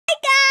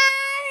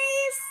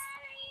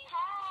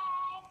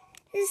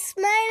It's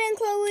mine and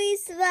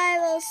Chloe's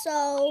survival,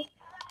 so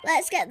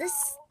let's get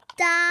this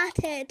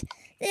started.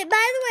 By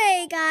the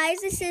way, guys,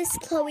 this is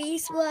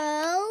Chloe's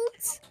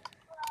world.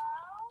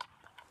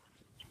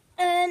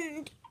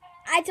 And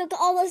I took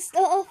all the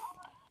stuff.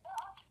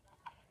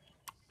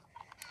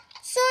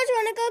 So, do you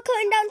want to go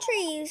cutting down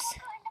trees?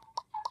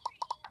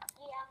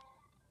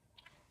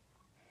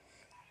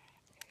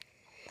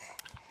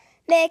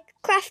 Make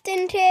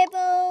crafting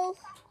table.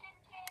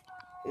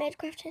 Made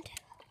crafting table.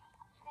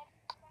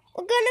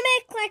 We're gonna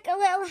make like a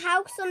little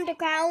house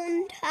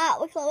underground,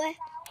 aren't we, Chloe?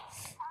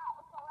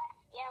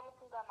 Yeah, we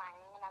can go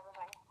mining and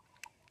everything.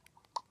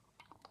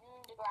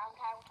 Underground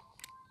house.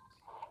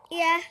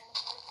 Yeah.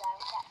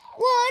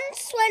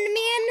 Once, when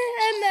me and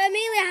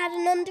Amelia had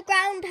an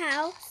underground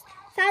house,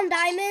 found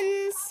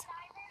diamonds.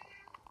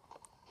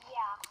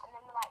 Yeah, and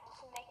then we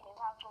can make a new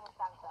house when we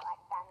found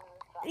diamonds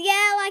and stuff.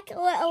 Yeah, like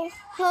a little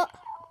hut.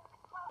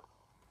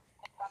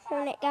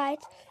 On it, guys.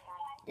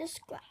 Just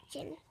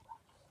scratching.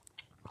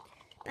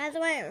 By the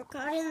way, I'm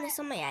recording this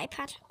on my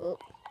iPad.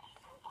 Oop.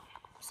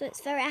 So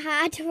it's very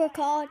hard to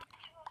record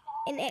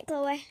in it,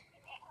 Chloe.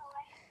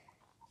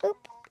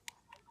 Oop.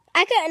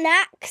 I got an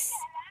axe.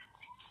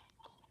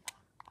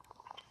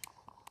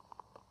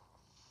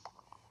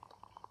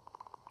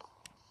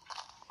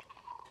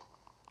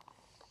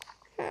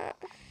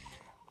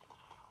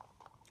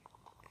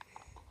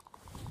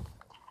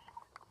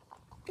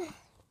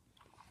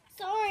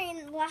 Sorry,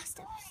 in the last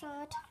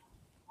episode,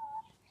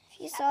 if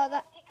you saw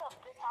that. Pick up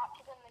the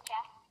torches in the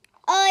chest.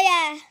 Oh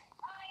yeah,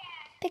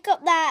 pick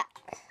up that.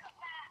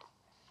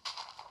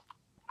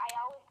 I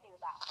always do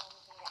that when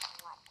we get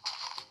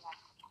torches.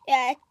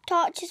 Yeah,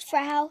 torches for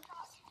a house.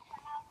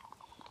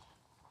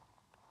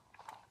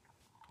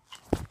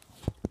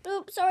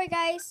 Oops, sorry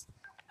guys.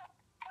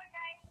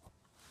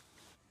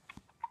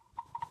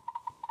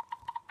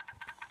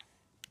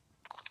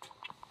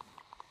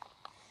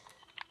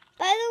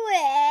 By the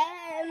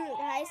way,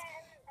 guys,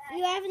 if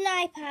you have an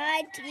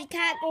iPad, you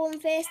can't go on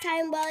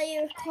FaceTime while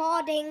you're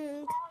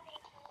recording.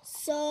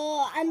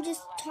 So I'm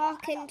just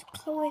talking to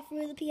Chloe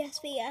through the PS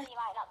Vita. You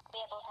might not be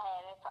able to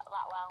hear me that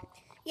well.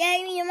 Yeah,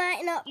 you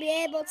might not be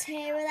able to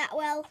hear her that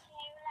well.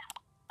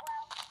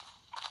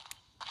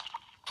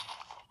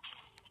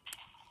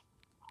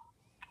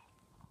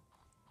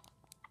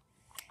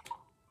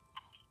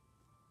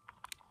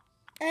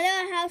 I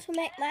know how to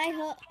make my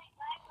hut.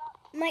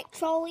 Might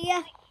troll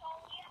you.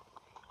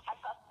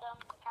 I've got some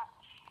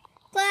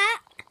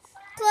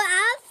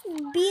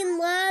I've been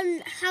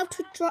learning how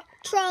to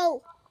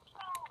troll.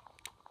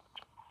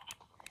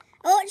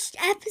 I watched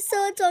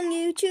episodes on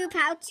YouTube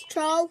how to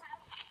troll.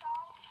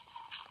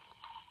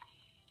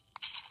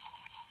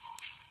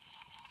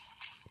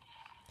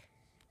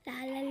 La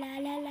la la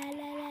la la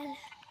la la.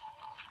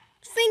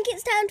 Do you think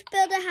it's time to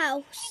build a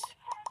house?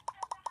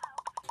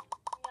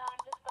 No,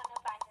 I'm just going to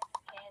find a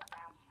cave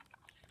now.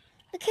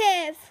 A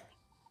cave?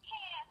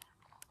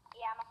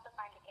 Yeah, I must have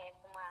found a cave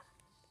somewhere.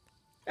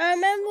 I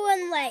remember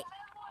when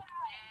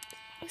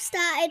we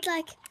started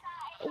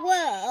a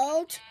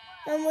world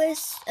and we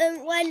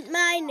went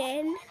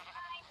mining.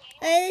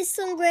 It's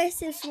some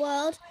Grace's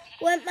world.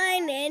 Went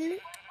mining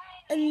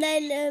and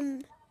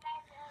then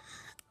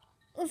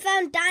we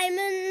found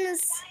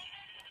diamonds.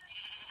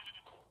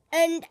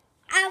 And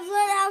I've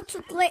learned how to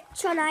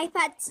glitch on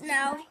iPads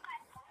now.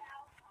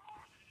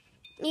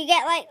 You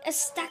get a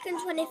stack and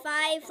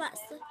 25.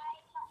 That's the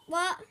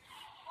what?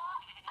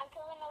 I'm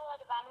killing a load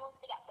of animals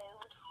to get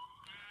food.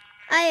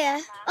 Oh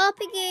yeah. Oh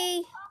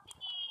Piggy.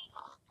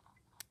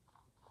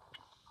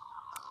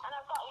 And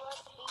I've got a load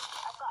of beef.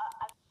 I've got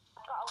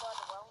a load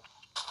of wool.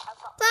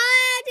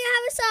 Bye, do you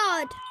have a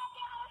sword?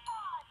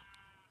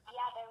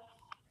 Yeah, I do.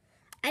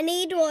 I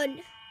need one.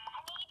 Can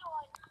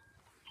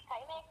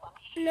you make one?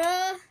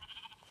 No.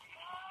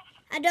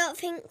 I don't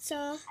think so.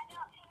 Right,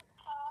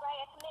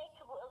 I can make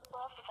a little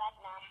boat for bed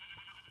now.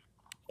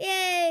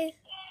 Yay.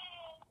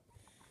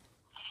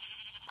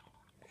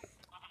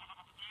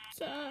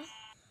 So,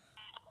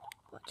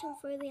 watching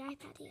through the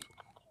iPad here.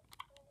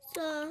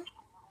 So,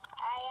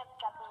 I have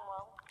 7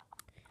 wool.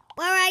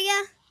 where are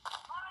you?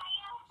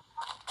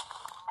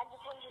 I'm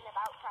just wondering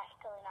about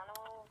killing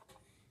animals.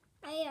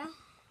 Oh yeah.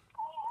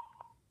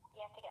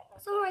 You have to get some.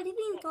 It's already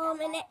been 4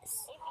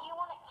 minutes. If you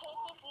want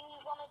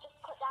to just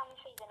cut down the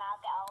trees and I'll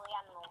get all the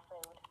animal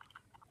food.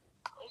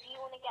 If you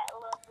want to get a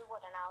load of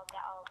wood and I'll get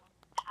a load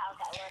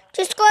of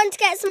Just going to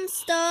get some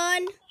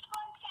stone.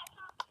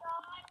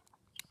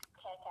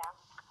 Okay.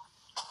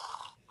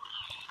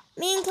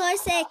 Me and Chloe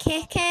say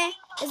KK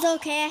is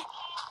okay.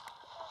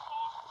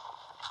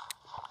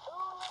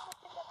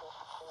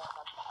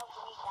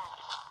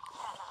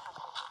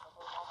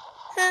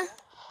 Huh?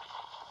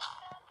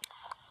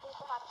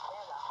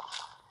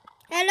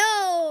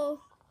 Hello.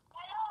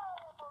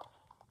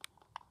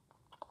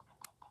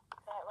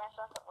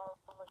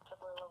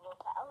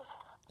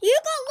 You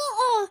got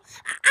little.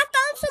 I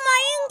found some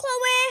iron,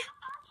 Chloe.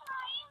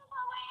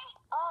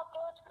 Oh,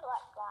 good,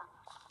 collect that.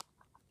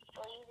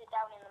 We'll use it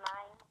down in the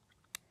mine.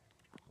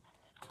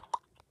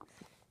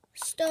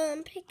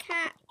 Stone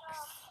pickaxe.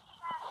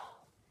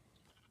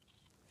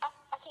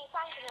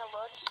 finding a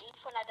load of sheep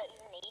when I don't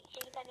even need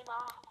sheep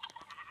anymore.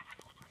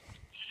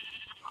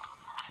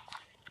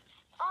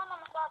 Oh no,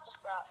 my sword just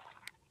broke.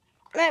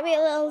 Might be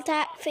a little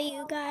dark for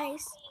you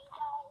guys.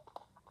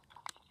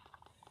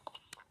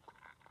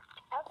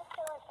 I was just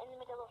in the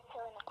middle of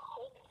killing a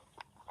pig,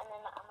 and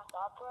then my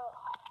sword broke.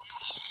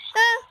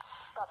 Oh,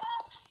 Got it.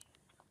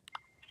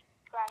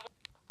 Right,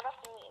 I'm have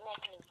to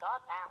make a new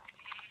sword now.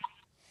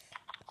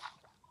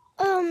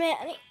 oh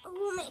mate,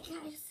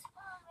 guys.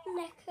 My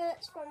neck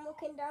hurts from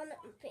looking down at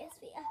my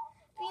PSV. I've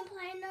been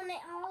playing on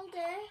it all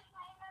day.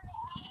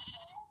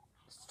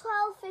 It's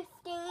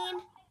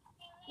 12:15.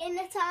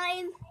 Dinner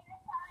time.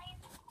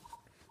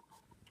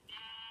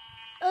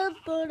 Oh,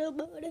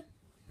 butter.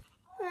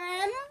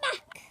 I'm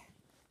back.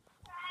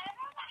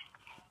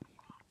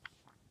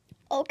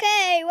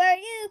 Okay, where are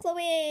you,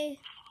 Chloe?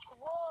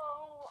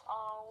 Whoa,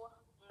 oh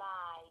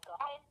my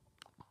god.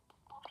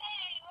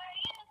 Okay, where are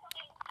you,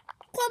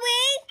 Chloe?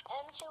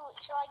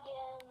 Shall I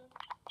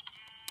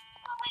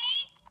Chloe?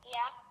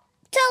 Yeah?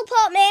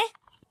 Teleport me.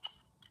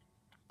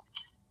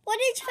 What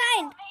did you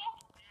find?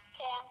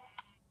 Okay.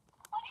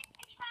 What did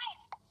you find?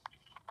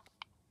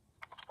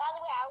 By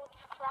the way, I would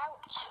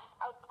crouch.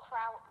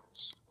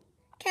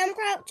 Okay, I'm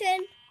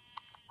crouching.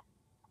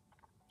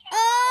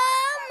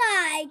 Oh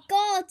my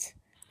god.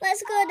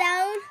 Let's go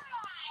down.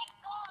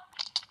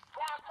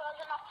 Yeah, I'm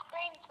frozen. My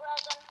screen's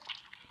frozen.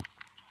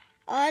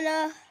 Oh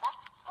no. My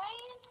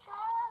screen's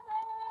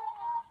frozen.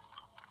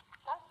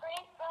 My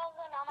screen's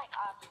frozen. Oh my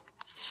god.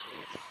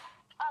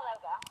 Oh, there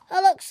we go.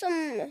 Oh look,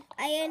 some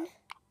iron.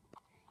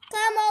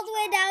 Climb all the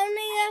way down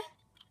here.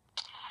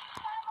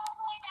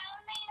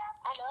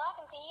 I know, I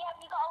can see you.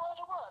 Have you got a load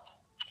of wood?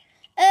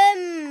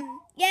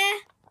 Yeah.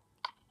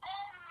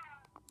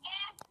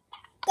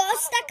 Got a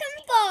stack and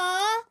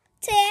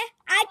 40.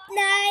 Add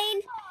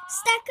 9.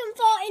 Stack and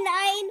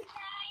 49.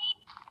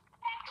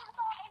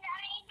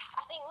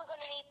 I think we're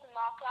going to need some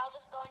more, so I'll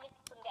just go and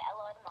get a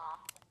load more.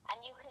 And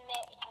you can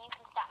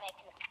start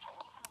making it. You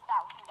can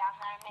start looking down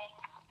there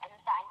and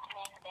starting to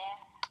make a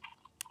base.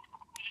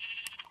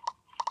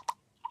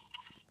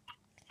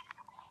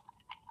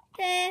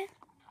 Okay.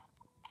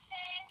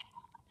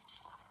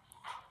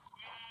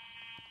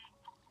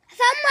 I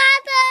found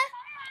lava.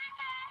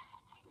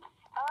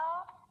 Oh,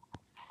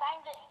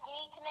 find it. You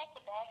need to make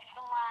a base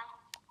somewhere.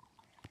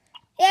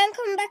 Yeah, I'm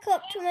coming back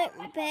up to make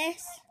my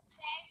base.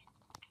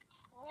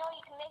 No,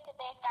 you can make a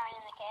base down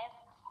in the cave.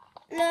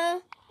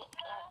 No.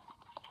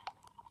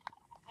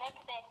 Make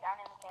a base down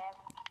in the cave.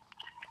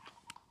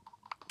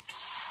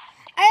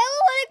 I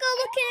don't want to go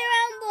looking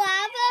around the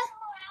lava.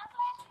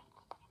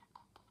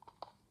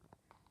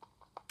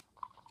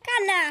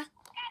 Can I?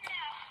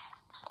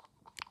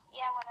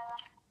 Yeah, whatever.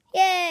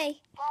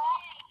 Yay.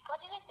 What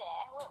did you say?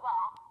 What?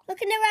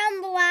 Looking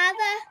around the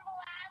lava.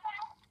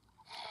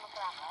 Look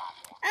around the lab.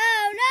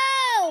 Oh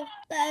no!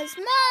 There's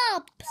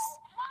mobs.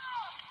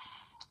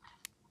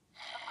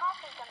 Of course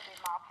there's going to be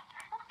mobs.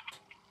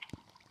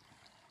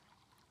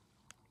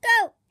 Go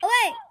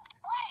away.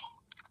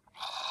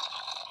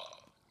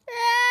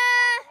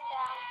 Ah,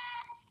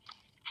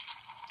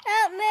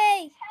 help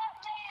me.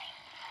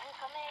 I'm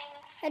coming.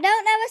 I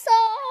don't have a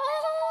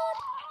sword.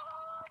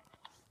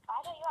 Why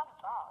don't you have a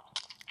sword?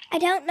 I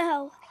don't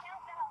know.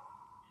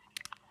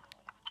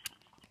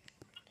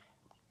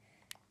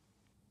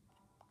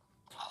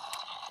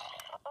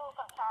 Oh, we've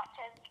got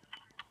torches.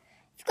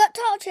 You've got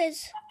torches.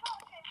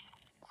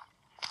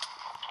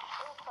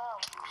 Oh,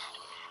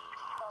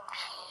 cool.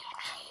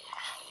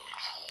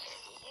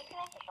 You can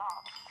make a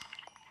sword.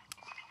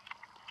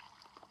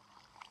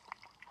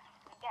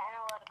 I'm getting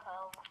a load of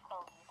coal.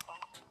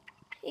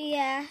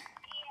 Yeah.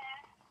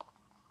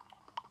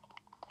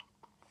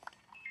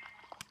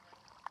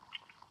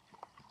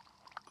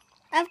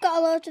 I've got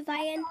a load of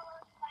iron.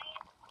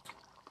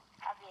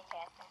 I'll be a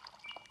person.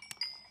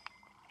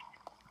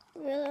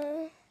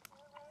 Really?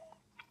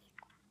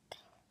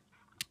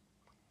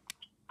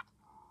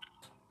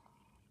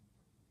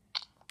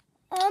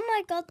 Oh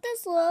my god,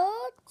 there's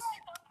loads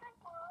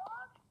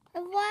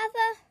of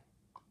lava.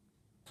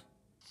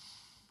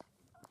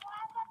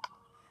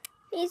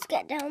 Need to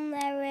get down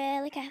there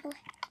really carefully.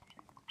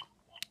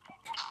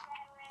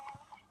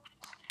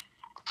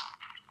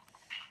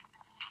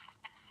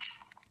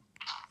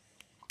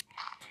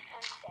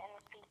 I'm just getting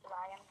this piece of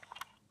iron.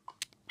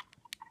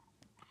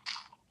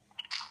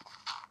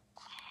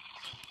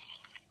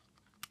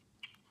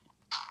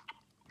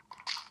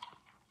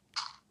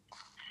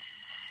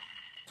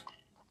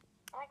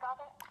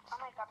 Oh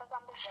my god, a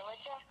zombie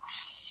villager.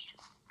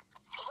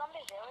 A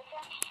zombie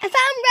villager? I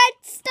found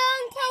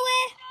redstone,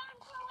 Chloe.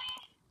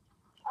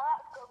 Oh,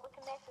 that's good. We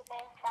can make the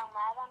base down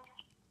there then.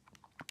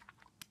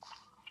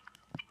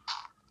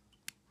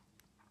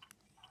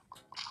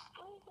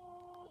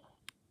 Woohoo!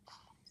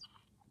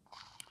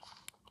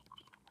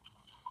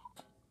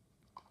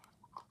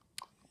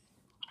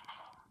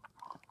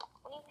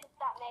 We need to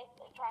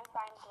try and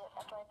find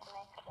a place to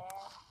make a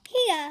base.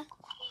 Here.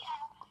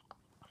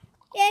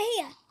 Yeah,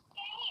 here.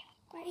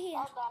 Right here.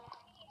 Hold on.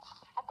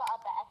 I've got a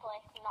better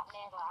place, not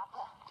near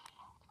lava.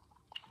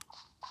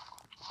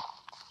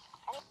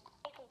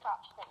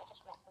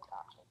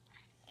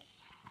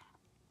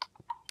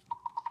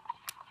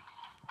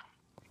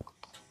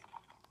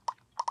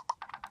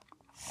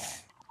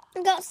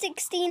 I got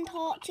 16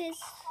 torches.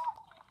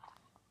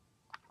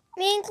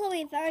 Me and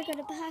Chloe are very good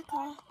at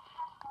parkour.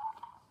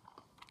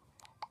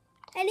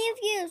 Any of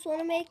you want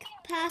to make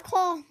a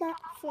parkour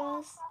map for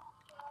us?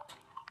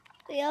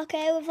 Are you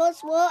okay with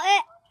us, won't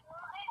it?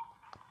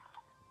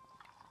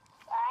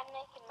 I'm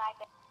making my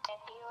base.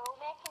 Are you all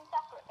making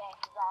separate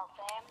bases all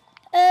the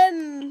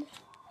same?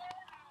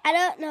 I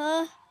don't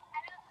know.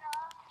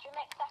 Should we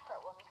make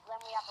separate ones, then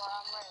we have our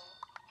own room?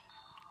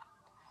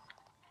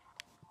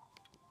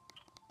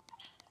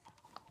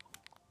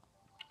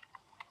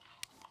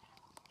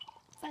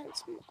 Found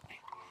some more.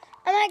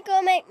 I might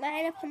go make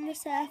mine up on the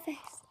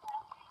surface.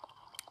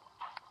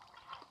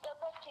 Don't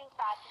go too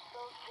far, just go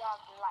yours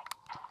and like,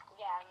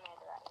 yeah, I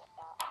made that in the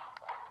dark.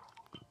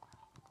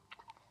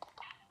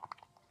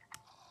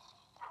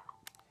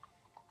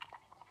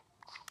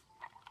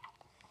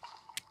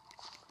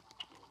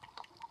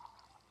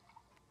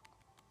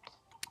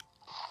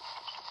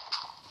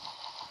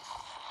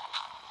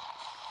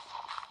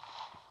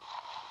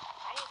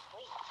 I need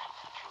sleep.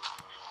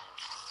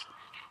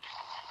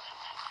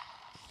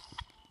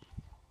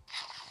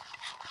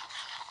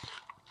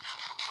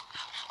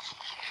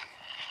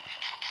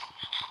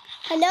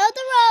 I know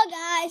the roar,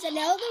 guys. I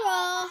know the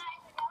roar.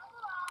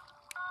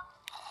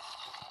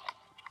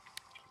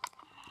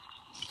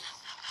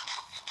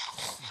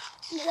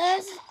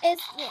 This is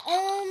the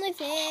only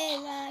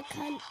thing I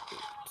can't eat.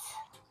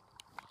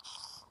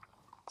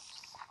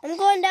 I'm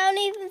going down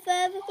even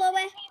further,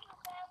 Chloe.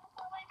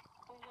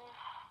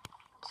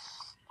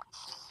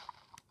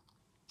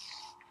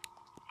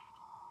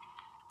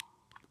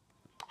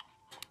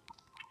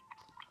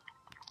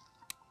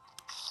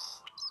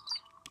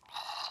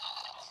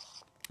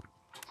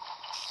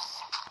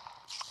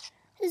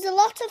 There's a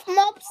lot of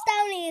mobs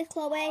down here,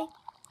 Chloe.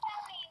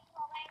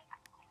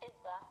 Is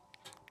there?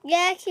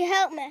 Yeah, can you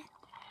help me?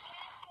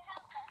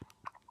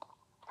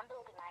 I'm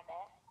building my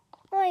base.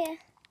 Oh, yeah.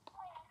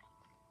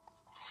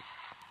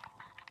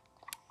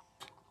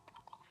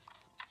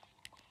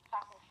 So I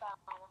can start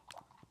on it.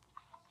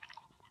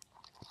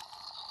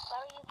 Where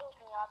are you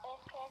building your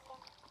base, Kaci?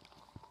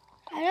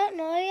 I don't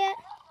know yet.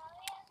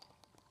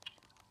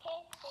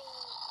 Kaci.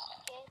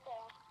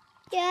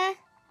 Yeah. Have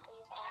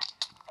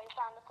you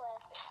found the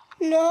place?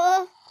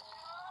 No.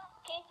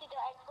 Kaci,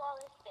 don't explore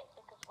this bit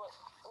because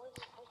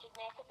we should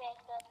make a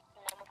base first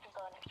and then we can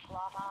go and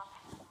explore more.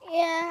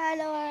 Yeah, I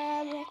know where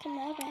I'm making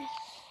my base.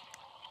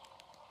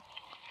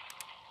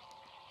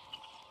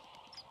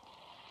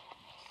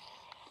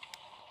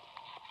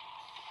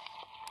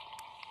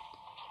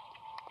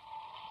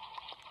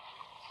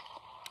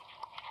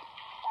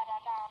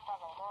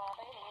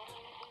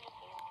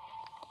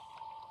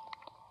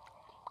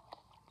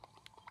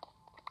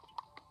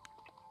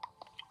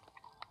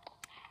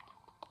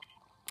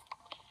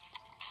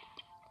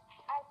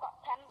 I've got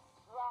 10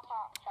 raw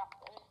pork chops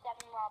and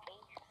 7 raw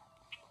beef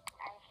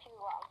and 2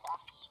 raw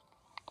grass.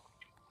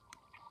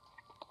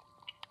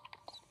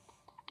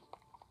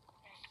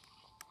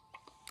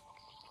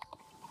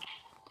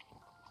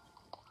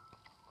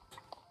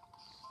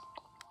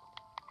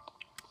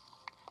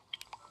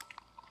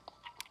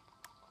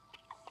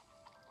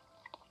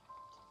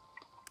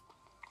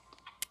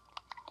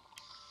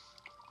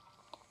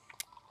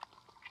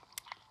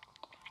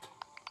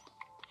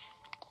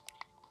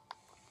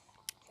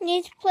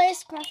 Need to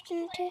place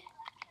crafting too.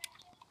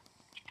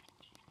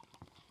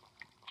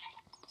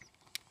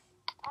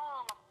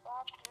 Oh my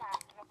god,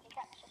 my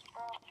pickaxe just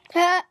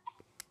broke.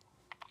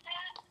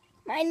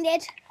 Mine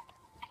did.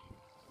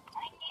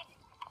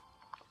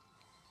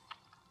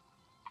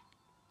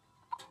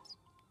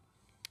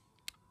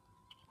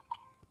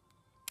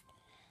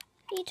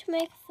 Need to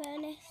make a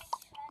furnace.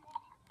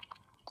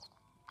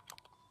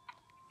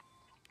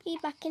 Be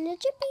back in the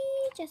chippy.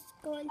 Just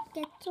go and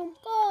get some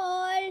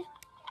coal.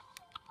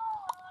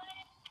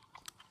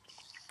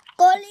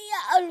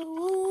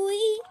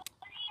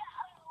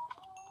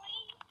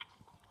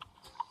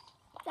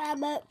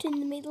 I'm out in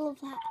the middle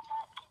of that.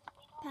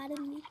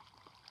 Pardon me.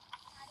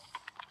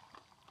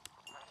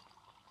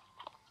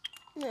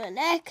 My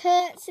neck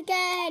hurts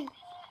again.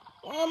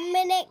 1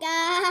 minute,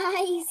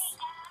 guys.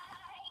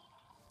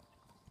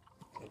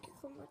 Thank you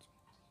so much.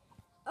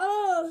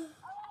 Oh.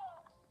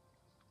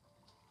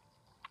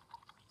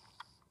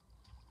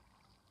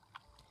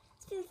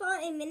 It's been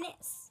 14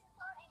 minutes.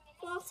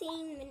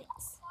 14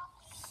 minutes.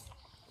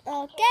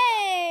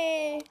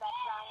 Okay.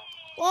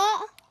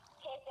 What?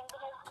 Kaci, I'm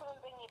gonna come and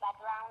bring your bed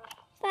round.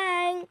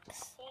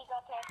 Thanks. Here you go,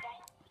 Kaci.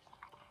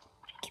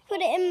 Can you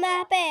put it in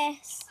my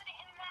base?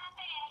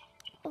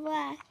 Where?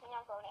 I'm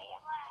not going at you.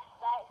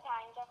 Right, it's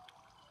behind you.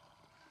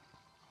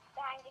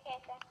 Behind you,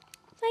 Kaci.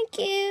 Thank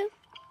you.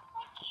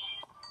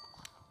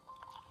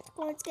 I'm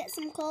going to get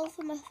some coal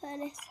for my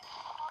furnace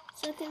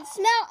so I can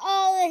smelt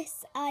all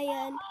this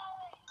iron.